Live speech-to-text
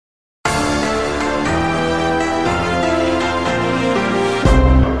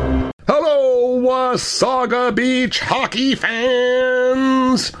Wasaga Beach hockey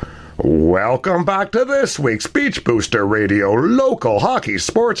fans! Welcome back to this week's Beach Booster Radio local hockey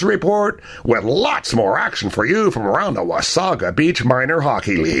sports report with lots more action for you from around the Wasaga Beach Minor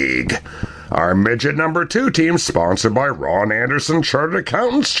Hockey League. Our midget number 2 team, sponsored by Ron Anderson Chartered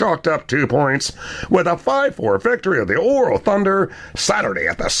Accountants, chalked up 2 points with a 5-4 victory of the Oro Thunder Saturday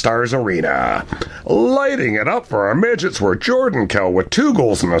at the Stars Arena. Lighting it up for our midgets were Jordan Kell with 2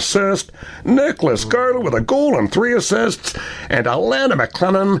 goals and assists, Nicholas Garland with a goal and 3 assists, and Alana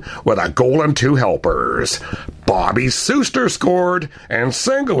McLennan with a goal and 2 helpers. Bobby Suster scored, and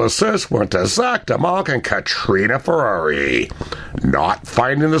single assists went to Zach DeMock and Katrina Ferrari. Not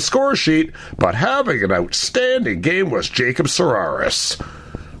finding the score sheet, but having an outstanding game was Jacob Sararis.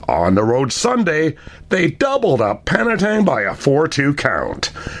 On the road Sunday, they doubled up Penetang by a 4-2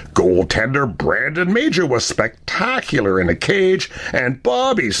 count. Goaltender Brandon Major was spectacular in the cage, and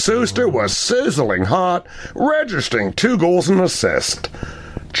Bobby Suster was sizzling hot, registering 2 goals and an assist.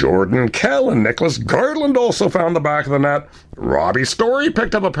 Jordan Kell and Nicholas Garland also found the back of the net. Robbie Story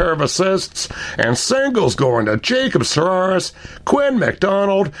picked up a pair of assists, and singles going to Jacob Sararis, Quinn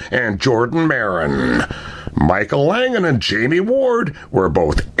McDonald, and Jordan Marin. Michael Langan and Jamie Ward were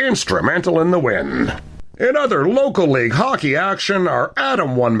both instrumental in the win. In other local league hockey action, our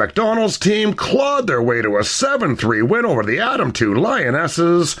Adam 1 McDonald's team clawed their way to a 7-3 win over the Adam 2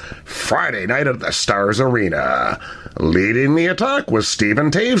 Lionesses Friday night at the Stars Arena. Leading the attack was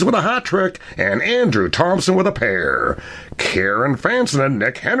Stephen Taves with a hat-trick and Andrew Thompson with a pair. Kieran Fanson and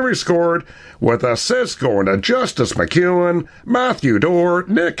Nick Henry scored, with assists going to Justice McEwen, Matthew Dorr,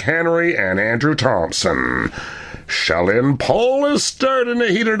 Nick Henry, and Andrew Thompson. Shalyn Paul is starting to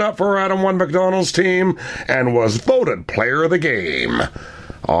heat it up for Adam 1 McDonald's team and was voted player of the game.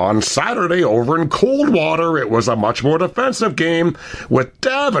 On Saturday over in Coldwater, it was a much more defensive game, with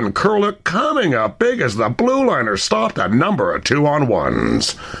Davin Kurlick coming up big as the Blue Liners stopped a number of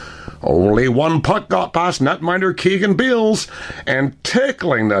 2-on-1s. Only 1 puck got past netminder Keegan Beals, and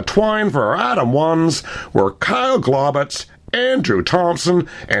tickling the twine for Adam 1s were Kyle Globitz, Andrew Thompson,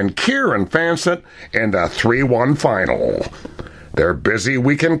 and Kieran Fansett in the 3-1 final. Their busy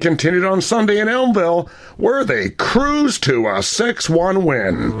weekend continued on Sunday in Elmville, where they cruised to a 6-1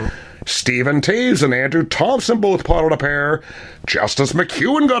 win. Stephen Taves and Andrew Thompson both potted a pair, Justice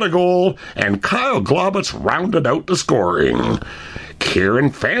McEwen got a goal, and Kyle Globitz rounded out the scoring.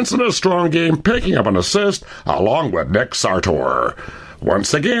 Kieran Fansett had a strong game, picking up an assist, along with Nick Sartor.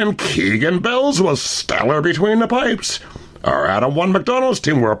 Once again, Keegan Bells was stellar between the pipes. Our Adam 1 McDonald's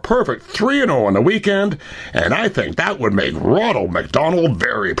team were a perfect 3-0 on the weekend, and I think that would make Ronald McDonald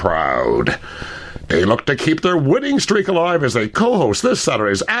very proud. They look to keep their winning streak alive as they co-host this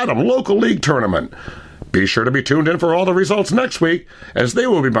Saturday's Adam Local League Tournament. Be sure to be tuned in for all the results next week, as they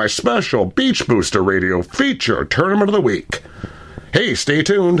will be my special Beach Booster Radio feature Tournament of the Week. Hey, stay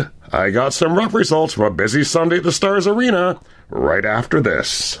tuned. I got some rough results from a busy Sunday at the Stars Arena right after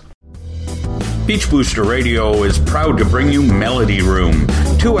this. Beach Booster Radio is proud to bring you Melody Room.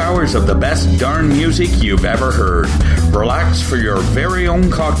 2 hours of the best darn music you've ever heard. Relax for your very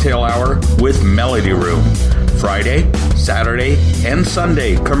own cocktail hour with Melody Room. Friday, Saturday, and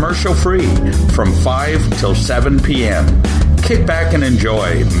Sunday, commercial free from 5 till 7 p.m. Kick back and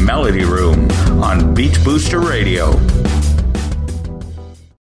enjoy Melody Room on Beach Booster Radio.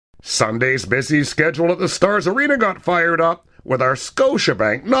 Sunday's busy schedule at the Stars Arena got fired up, with our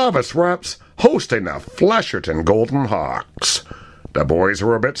Scotiabank novice reps hosting the Flesherton Golden Hawks. The boys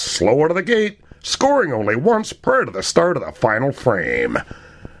were a bit slow out of the gate, scoring only once prior to the start of the final frame.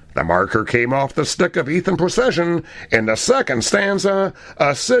 The marker came off the stick of Ethan Procession in the second stanza,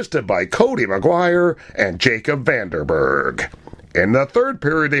 assisted by Cody McGuire and Jacob Vanderberg. In the third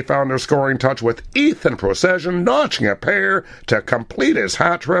period, they found their scoring touch with Ethan Procession notching a pair to complete his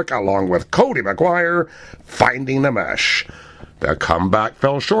hat-trick, along with Cody McGuire finding the mesh. The comeback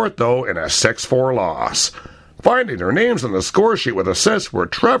fell short, though, in a 6-4 loss. Finding their names on the score sheet with assists were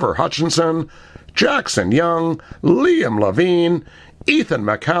Trevor Hutchinson, Jackson Young, Liam Levine, Ethan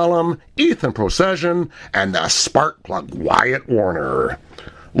McCallum, Ethan Procession, and the spark plug Wyatt Warner.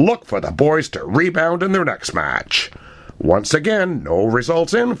 Look for the boys to rebound in their next match. Once again, no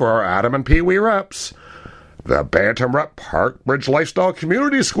results in for our Adam and Pee Wee reps. The Bantam Rep Parkbridge Lifestyle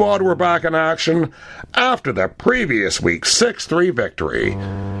Community Squad were back in action after the previous week's 6-3 victory.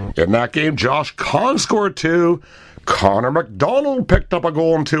 In that game, Josh Kahn scored 2, Connor McDonald picked up a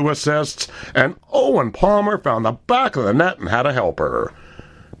goal and 2 assists, and Owen Palmer found the back of the net and had a helper.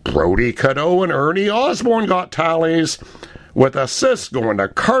 Brody Cadeau and Ernie Osborne got tallies, with assists going to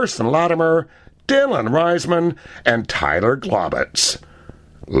Carson Latimer, Dylan Reisman, and Tyler Globitz.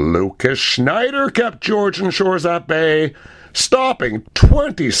 Lucas Schneider kept Georgian Shores at bay, stopping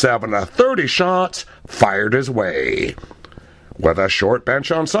 27 of 30 shots fired his way. With a short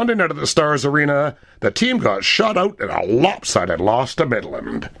bench on Sunday night at the Stars Arena, the team got shut out in a lopsided loss to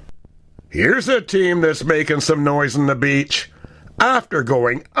Midland. Here's a team that's making some noise on the beach. After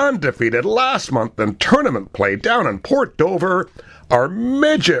going undefeated last month in tournament play down in Port Dover, our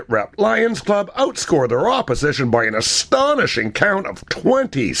midget rep Lions Club outscored their opposition by an astonishing count of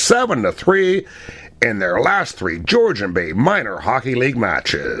 27-3 in their last 3 Georgian Bay Minor Hockey League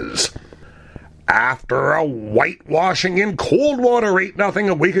matches. After a whitewashing in Coldwater 8-0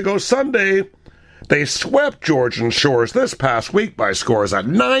 a week ago Sunday, they swept Georgian Shores this past week by scores of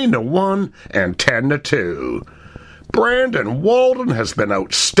 9-1 and 10-2. Brandon Walden has been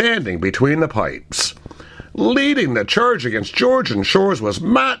outstanding between the pipes. Leading the charge against Georgian Shores was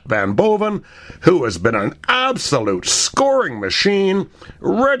Matt Van Boven, who has been an absolute scoring machine,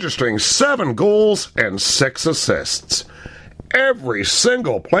 registering 7 goals and 6 assists. Every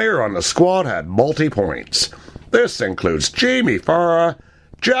single player on the squad had multi-points. This includes Jamie Farah,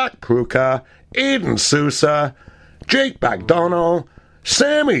 Jack Pruka, Aiden Sousa, Jake Bagdono,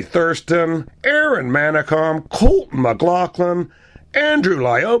 Sammy Thurston, Aaron Manicom, Colton McLaughlin, Andrew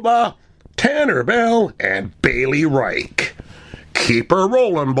Lioba, Tanner Bell, and Bailey Reich. Keep her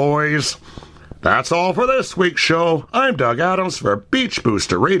rolling, boys. That's all for this week's show. I'm Doug Adams for Beach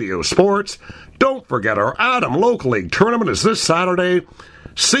Booster Radio Sports. Don't forget our Adam Local League tournament is this Saturday.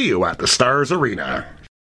 See you at the Stars Arena.